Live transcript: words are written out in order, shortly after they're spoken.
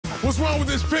What's wrong with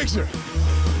this picture?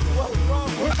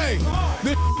 Hey,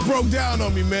 this broke down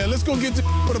on me, man. Let's go get this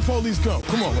before the police come.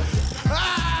 Come on.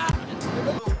 Ah!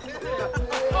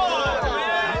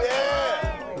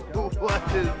 What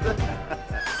is that?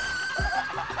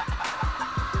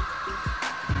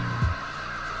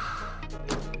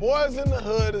 Boys in the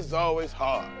hood is always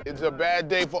hard. It's a bad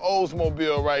day for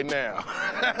Oldsmobile right now.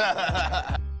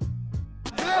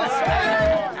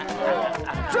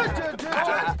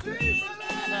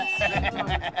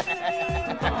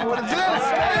 What is this?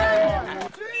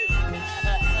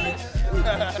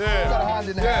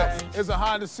 Yeah, it's a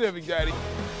Honda Civic, Daddy.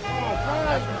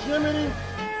 Oh, Jiminy.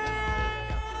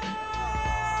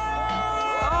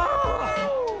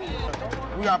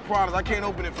 We got problems. I can't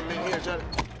open it from in here, Johnny.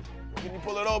 Can you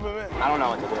pull it open, man? I don't know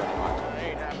what to do anymore. It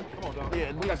ain't happening. Come on, dog.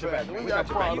 Yeah, we got your back. We got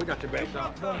problems. We got your back,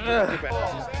 dog.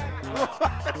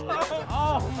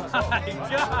 Oh, my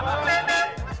God.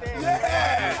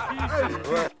 Yeah!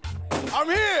 I'm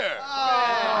here!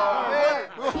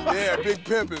 Oh, yeah, big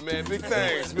pimping, man. Big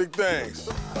things, big things.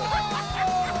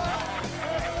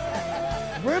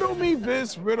 Riddle me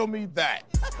this, riddle me that.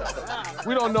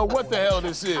 We don't know what the hell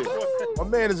this is. My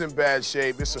man is in bad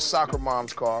shape. It's a soccer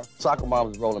mom's car. Soccer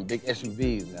moms rolling big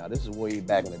SUVs now. This is way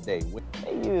back in the day.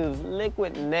 They use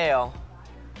liquid nail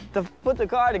to put the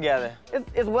car together.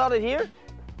 It's welded here,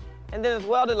 and then it's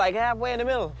welded like halfway in the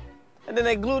middle. And then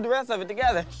they glued the rest of it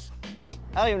together.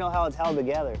 I don't even know how it's held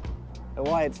together and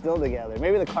why it's still together.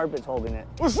 Maybe the carpet's holding it.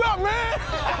 What's up, man?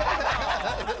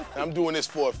 I'm doing this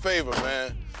for a favor,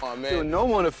 man. Oh, man. Doing no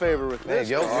one a favor with this.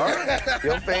 Your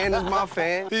fan is my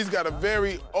fan. He's got a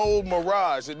very old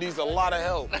Mirage that needs a lot of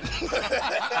help.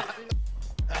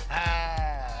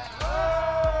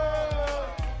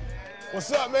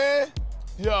 What's up, man?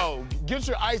 Yo, get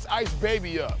your Ice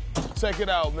Baby up. Check it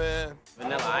out, man.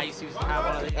 Vanilla Ice used to have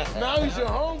one of these. Now he's your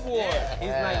homeboy.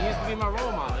 Yeah, he used to be my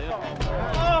role model.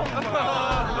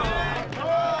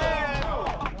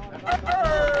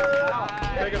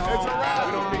 It's a wrap.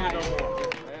 We don't need it no more.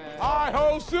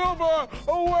 Hi-ho, Silver,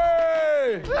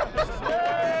 away!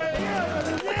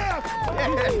 Yeah!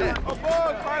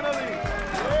 Aboard, finally!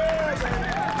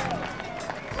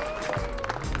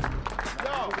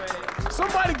 Yo,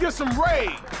 somebody get some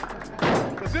raid.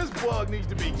 Cause this bug needs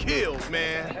to be killed,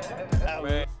 man.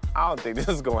 Man, I don't think this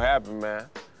is gonna happen, man.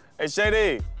 Hey,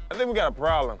 Shady, I think we got a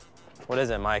problem. What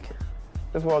is it, Mike?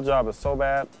 This weld job is so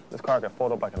bad, this car can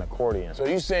fold up like an accordion. So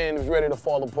you saying it's ready to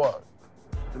fall apart?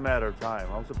 It's a matter of time.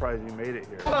 I'm surprised you made it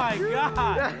here. Oh, my God.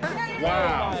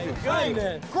 Wow. Oh, my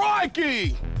goodness.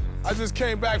 Crikey! I just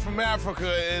came back from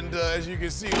Africa, and as you can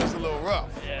see, it's a little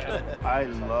rough. Yeah. I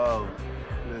love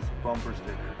this bumper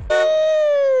sticker.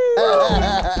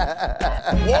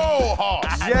 Whoa,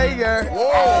 Hoss! Jaeger.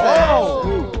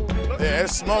 Whoa! Yeah,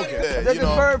 it's smoking. Yeah, Is that the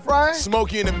bird frying?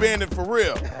 Smokey and the Bandit for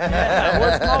real.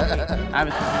 What's smoking?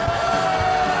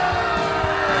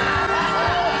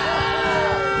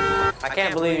 I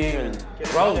can't believe you even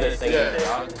drove this thing today,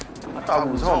 dog. I thought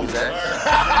we was home, Jack.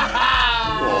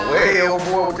 Way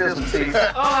overboard with this one, Steve.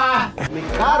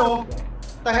 Mikado.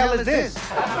 What the hell is this?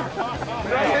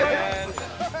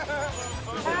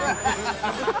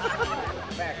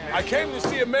 I came to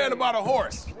see a man about a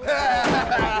horse.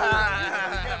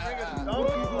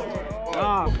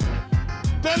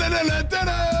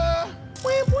 Da-da-da-da-da-da!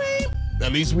 Weep, weep.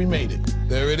 At least we made it.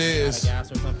 There it is.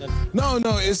 Gas or something? No,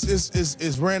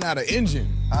 it's ran out of engine.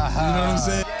 You know what I'm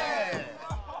saying?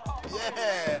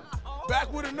 Yeah.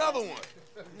 Back with another one.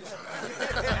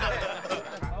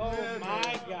 Oh,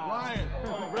 my God. Ryan.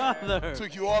 Brother.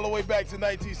 Took you all the way back to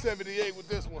 1978 with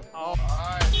this one. Oh. All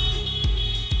right.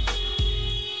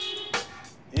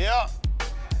 Yeah.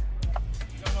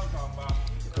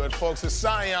 Good folks at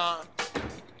Scion.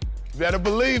 Better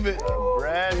believe it.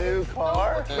 Brand new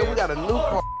car. Man, we got a new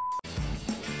car.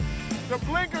 The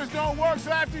blinkers don't work,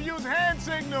 so I have to use hand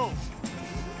signals.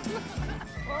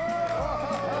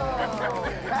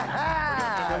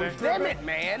 Damn it,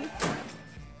 man.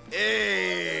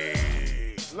 Hey.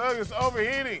 Look, it's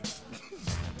overheating.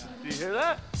 Do you hear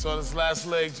that? So this last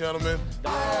leg, gentlemen.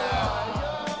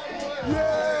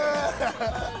 Yeah!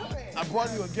 I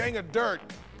brought you a gang of dirt,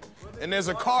 and there's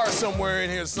a car somewhere in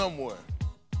here somewhere.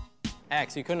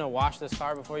 X, you couldn't have washed this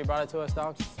car before you brought it to us,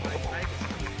 dog?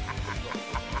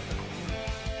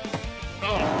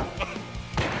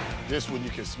 This one you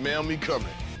can smell me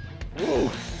coming. Ooh.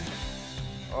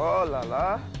 Oh, la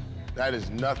la. That is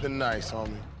nothing nice,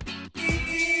 homie.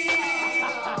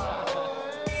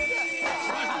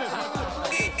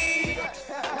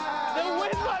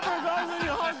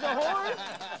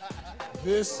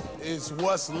 This is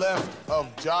what's left of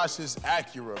Josh's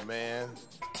Acura, man.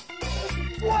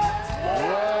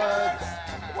 What?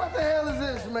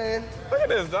 man. Look at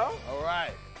this, dog. All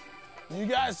right. You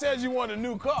guys said you want a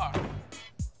new car.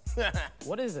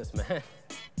 What is this, man?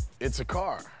 It's a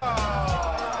car.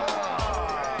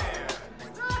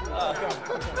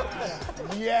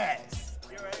 Yes.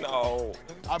 No.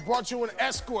 I brought you an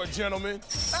escort, gentlemen.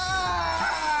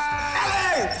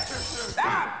 Hey!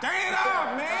 Stop! Turn it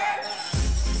off, man!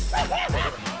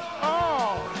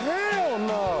 Oh, hell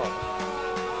no.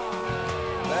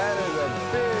 That is a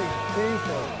big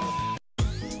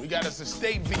defense. We got us a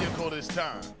state vehicle this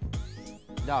time.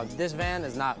 Dog, this van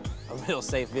is not a real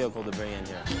safe vehicle to bring in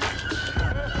here.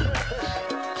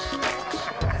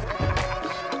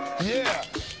 Yeah.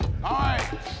 All right.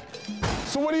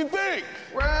 So what do you think?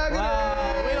 Well,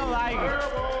 we don't like it.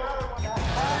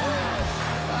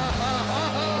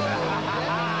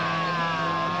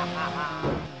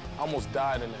 I almost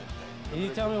died in that thing. Can you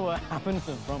tell me what happened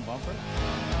to the front bumper?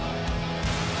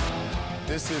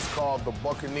 This is called the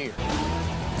Buccaneer.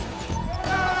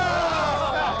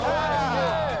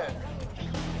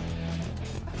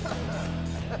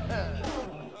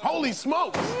 Holy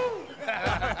smokes!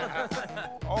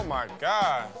 Oh my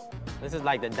God. This is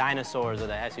like the dinosaurs of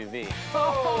the SUV.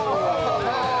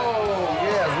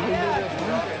 Yeah, we can do this.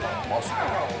 Awesome.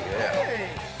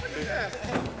 Yeah.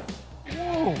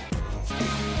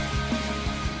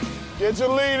 Get your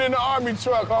lead in the Army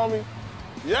truck, homie.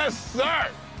 Yes, sir.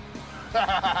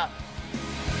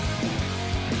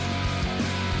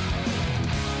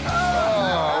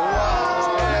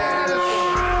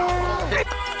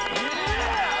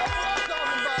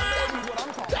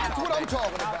 That's what I'm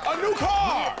talking about. A new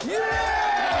car!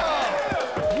 Yeah!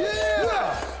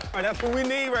 Right, that's what we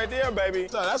need right there, baby.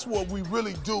 So that's what we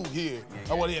really do here,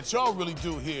 and what y'all really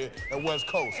do here at West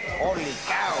Coast. Holy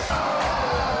cow.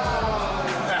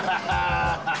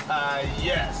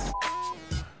 Yes.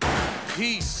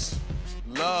 Peace,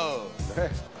 love.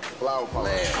 Flower pot.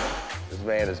 Man, this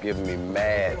van is giving me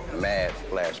mad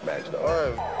flashbacks,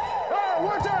 though. Hey,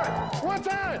 one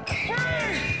time!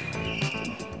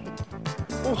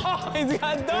 Wow, he's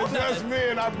got It's donuts. just me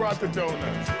and I brought the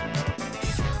donuts.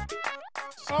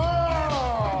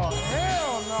 Oh,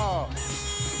 hell no.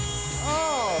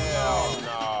 Oh,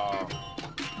 No.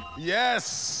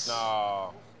 Yes.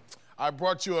 No. I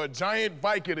brought you a giant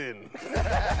Vicodin.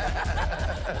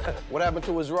 What happened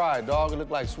to his ride, dog? It looked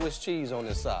like Swiss cheese on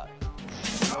this side.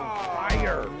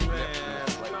 Fire.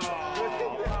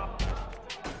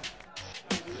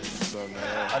 So,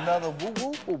 man. Another woo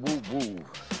woo woo woo woo.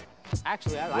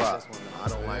 Actually, I like this one. I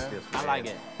don't like this one. I like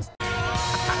it.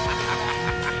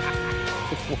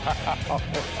 All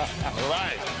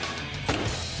right.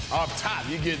 Off top,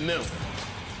 you getting them.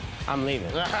 I'm leaving.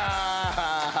 What?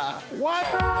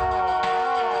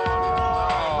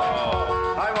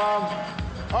 Hi, Mom.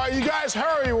 All right, you guys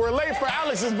hurry. We're late for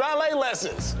Alex's ballet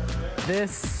lessons.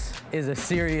 This is a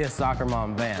serious soccer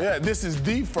mom van. Yeah, this is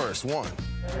the first one.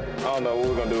 I don't know what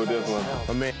we're gonna do with this one.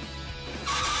 I mean,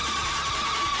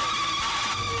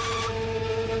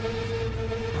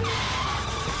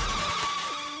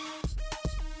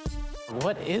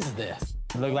 What is this?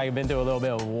 Look like you've been through a little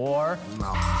bit of war.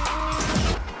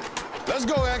 let's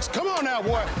go, X. Come on now,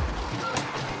 boy.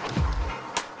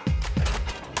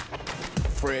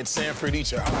 Fred Sanford,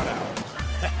 eat your heart out.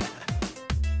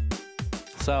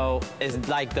 So, is it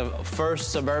like the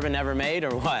first Suburban ever made,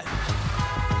 or what?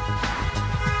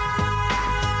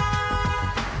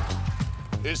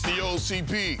 It's the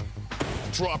OCP.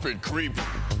 Drop it, creep.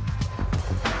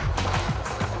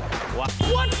 What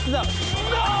the?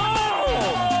 No!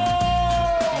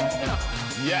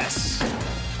 Yes.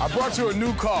 I brought you a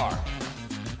new car.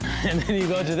 And then you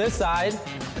go to this side.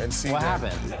 And see What that.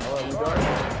 happened?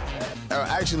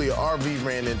 Actually, an RV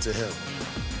ran into him.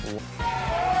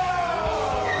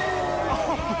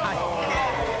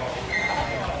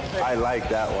 I like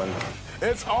that one.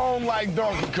 It's on like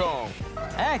Donkey Kong.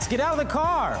 X, get out of the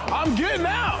car. I'm getting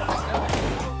out.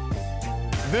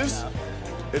 This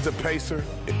is a pacer.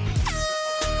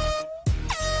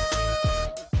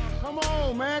 Come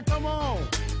on, man, come on.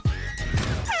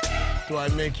 Do I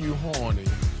make you horny?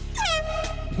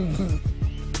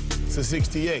 It's a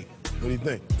 68. What do you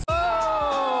think?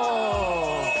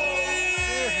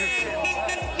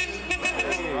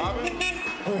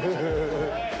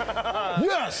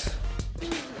 Yes!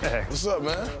 What's up,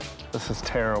 man? This is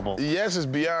terrible. Yes, it's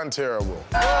beyond terrible.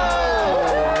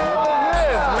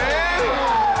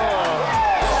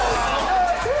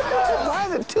 Why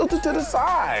is it tilted to the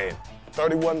side?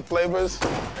 31 flavors,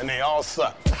 and they all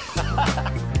suck.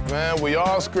 Man, we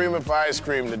all screaming for ice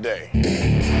cream today. Oh,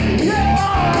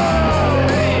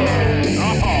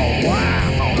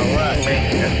 wow. All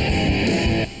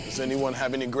right. Does anyone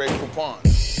have any great coupons?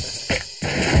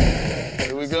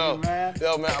 Here we go.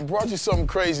 Yo, man, I brought you something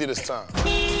crazy this time. Oh,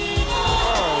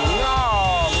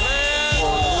 no, man. Oh,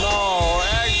 no.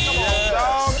 Come on,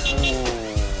 dog.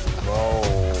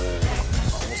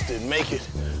 Almost didn't make it.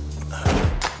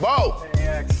 Bo! Hey,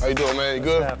 X. How you doing, man? You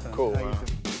good? What's happening? Cool, How you man.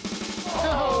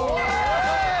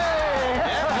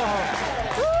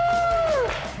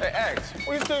 Hey, X,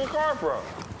 where you steal your car from?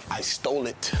 I stole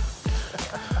it.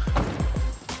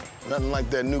 Nothing like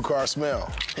that new car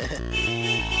smell.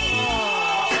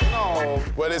 No.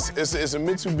 But it's a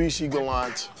Mitsubishi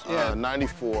Galant,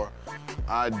 94.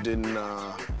 I didn't,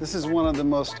 This is one of the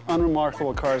most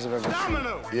unremarkable cars I've ever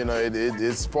seen. you know,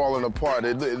 it's falling apart.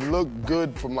 It looked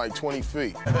good from like 20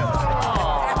 feet.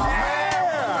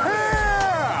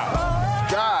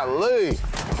 Golly.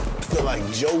 Feel like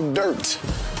Joe Dirt.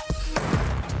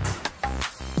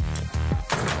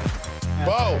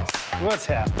 Bo. What's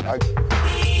happening?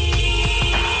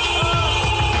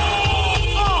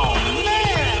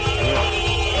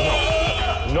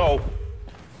 No.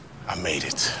 I made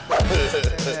it.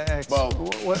 X. Bo.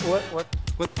 What?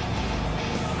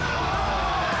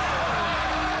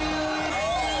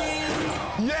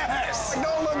 Yes!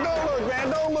 Don't look, man,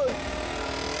 don't look.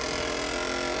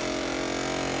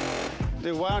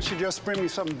 Dude, why don't you just bring me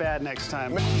something bad next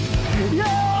time?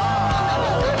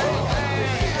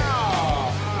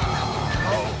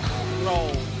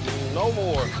 No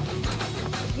more.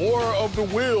 More of the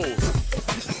wheels.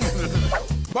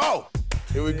 Bo,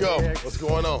 here we go. What's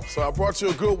going on? So I brought you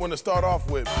a good one to start off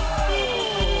with.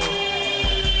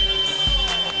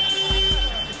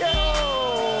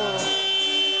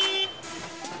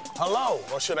 Hello,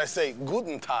 or should I say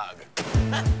Guten Tag?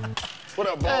 What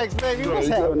up, Bo? Thanks, baby. What's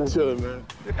happening? Chilling, man.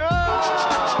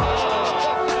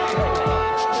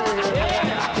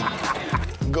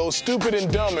 Go stupid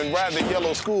and dumb and ride the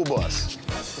yellow school bus.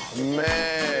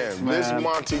 Man, this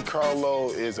Monte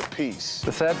Carlo is a piece.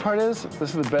 The sad part is,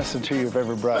 this is the best interior you've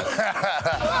ever brought.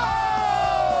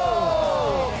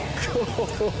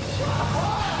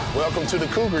 Welcome to the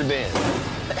Cougar Den.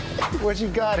 What you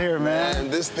got here, man? Man,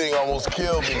 this thing almost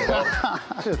killed me, bro.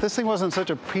 If this thing wasn't such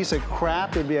a piece of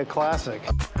crap, it'd be a classic.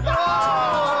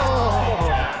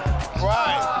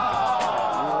 Right.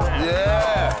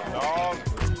 Yeah.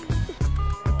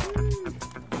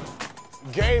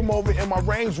 Game over in my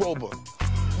Range Rover.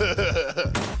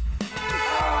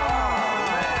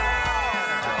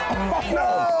 No.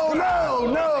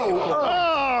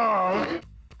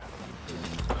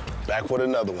 Back with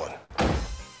another one.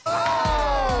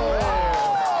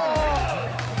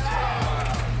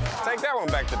 Take that one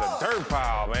back to the dirt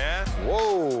pile, man.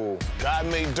 Whoa. God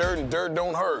made dirt and dirt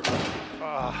don't hurt.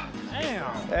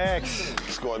 Damn. X.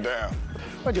 It's going down.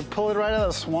 What'd you pull it right out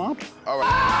of the swamp? All right.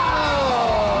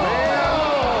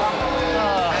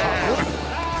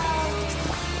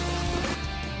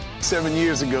 7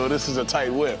 years ago, this is a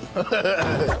tight whip.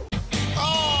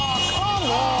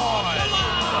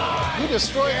 You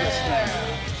destroyed this thing.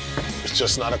 It's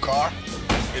just not a car.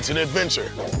 It's an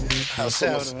adventure. How's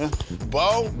man?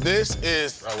 Bo, this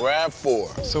is a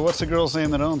RAV4. So what's the girl's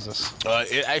name that owns this?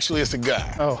 Actually, it's a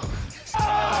guy. Oh.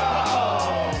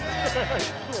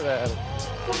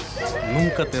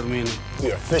 Nunca termino.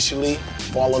 We're officially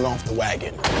falling off the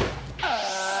wagon.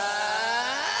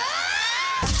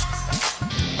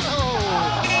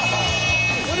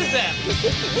 What is that?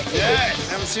 Yes!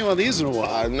 I haven't seen one of these in a while.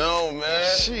 I know, man.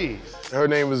 Jeez. Her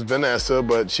name is Vanessa,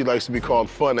 but she likes to be called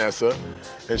Funessa,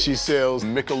 and she sells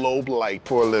Michelob Light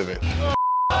for a living.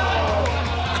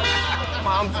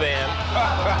 I'm fan.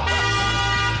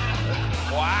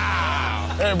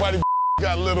 Wow. Everybody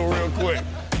got little real quick.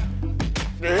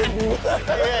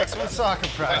 Hey, X, what's soccer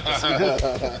practice? I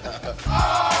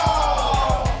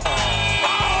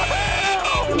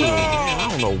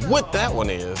don't know what that one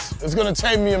is. It's gonna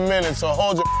take me a minute, so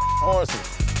hold your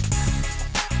horses.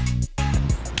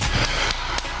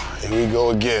 Here we go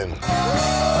again.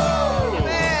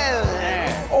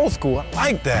 Old school, I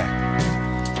like that.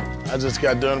 I just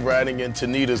got done riding in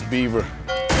Tanita's Beaver.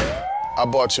 I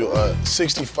bought you a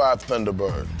 65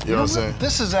 Thunderbird. You know what I'm saying?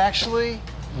 This is actually,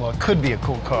 well, it could be a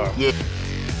cool car. Yeah.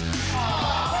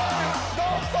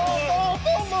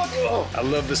 I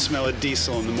love the smell of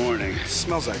diesel in the morning. It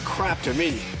smells like crap to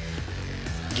me.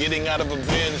 Getting out of a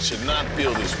bin should not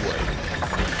feel this way.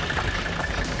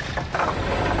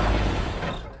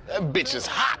 That bitch is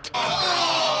hot.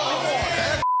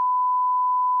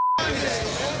 I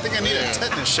think I need a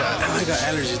tetanus shot. I got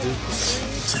allergies, dude.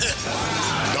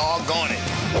 Doggone it.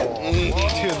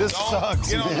 Dude, this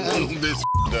sucks, man. This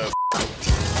does.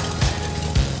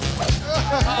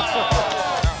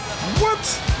 What?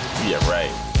 Yeah,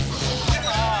 right.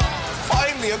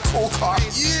 Finally a cool car.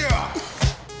 Yeah.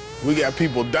 We got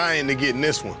people dying to get in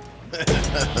this one. Man.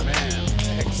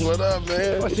 What up,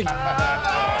 man?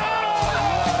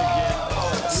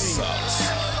 Sucks.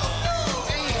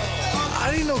 I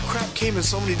didn't know crap came in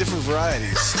so many different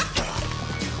varieties.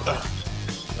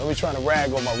 Don't be trying to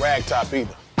rag on my rag top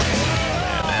either.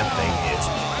 Man, that thing is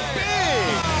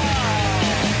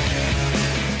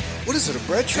big. What is it, a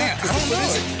bread truck? I don't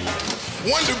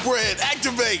know. Wonder Bread,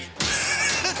 activate.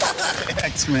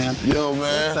 X-Man. Yo, man.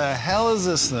 What the hell is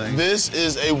this thing? This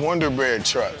is a Wonder Bread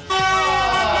truck. Man,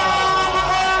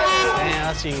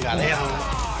 I see you got it.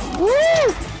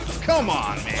 Woo! Come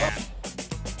on, man.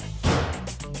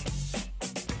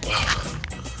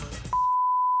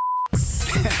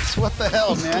 What the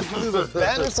hell, man? Did you lose a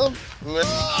bet or something?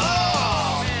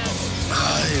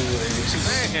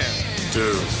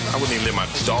 Dude, I wouldn't even let my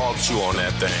dog chew on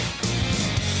that thing.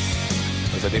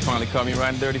 Looks like they finally caught me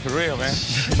riding dirty for real, man.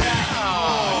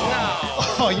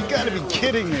 Oh, you gotta be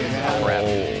kidding me, man.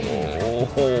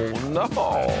 Oh, no.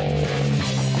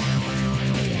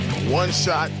 One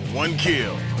shot, one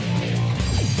kill.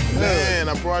 Man,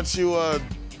 I brought you a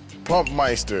Pump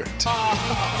Meister. Here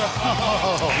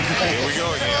we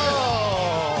go again.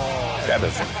 That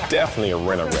is definitely a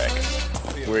rent-a-wreck.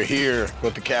 We're here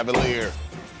with the Cavalier.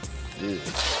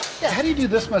 Yeah, how do you do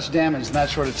this much damage in that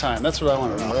short of time? That's what I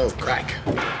want to know. Oh, crack.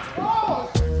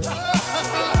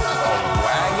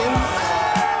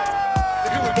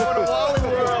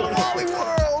 Wally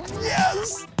World,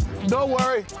 yes! Don't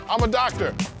worry, I'm a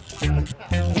doctor. Right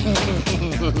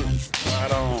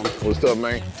on. What's up,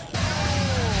 man?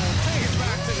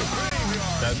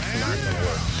 That's not gonna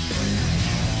work.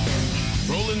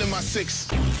 Rolling in my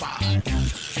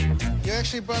 6.5. You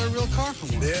actually brought a real car from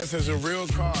one. Yes, it's a real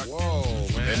car. Whoa,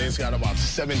 man. And it's got about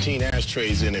 17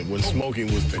 ashtrays in it when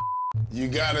smoking was the. You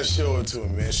gotta show it to me,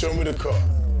 man. Show me the car.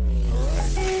 All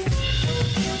right.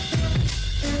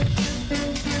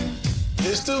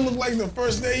 It still look like the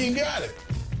first day you got it.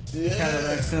 Yeah.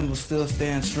 Cadillac symbol still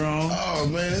stands strong. Oh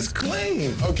man, it's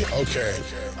clean. Okay.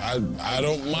 I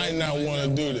might not want to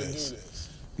do this.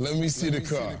 Let me see the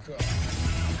car.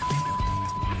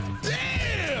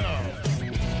 Damn!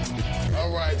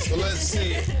 All right, so let's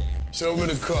see it. Show me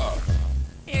the car.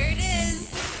 Here it is.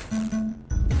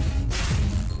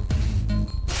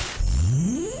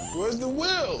 Where's the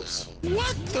wheels?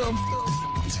 What the f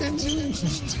did you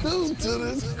do to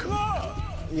this car?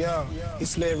 Yeah, he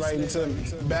slid right into me,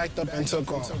 backed up and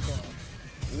took off.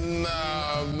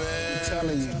 Nah, man. I'm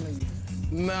telling you.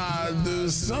 Nah, dude,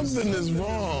 something is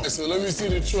wrong. So let me see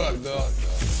the truck, dog.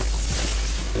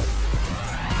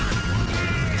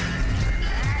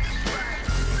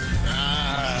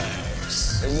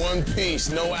 Nice. In one piece,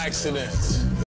 no accidents.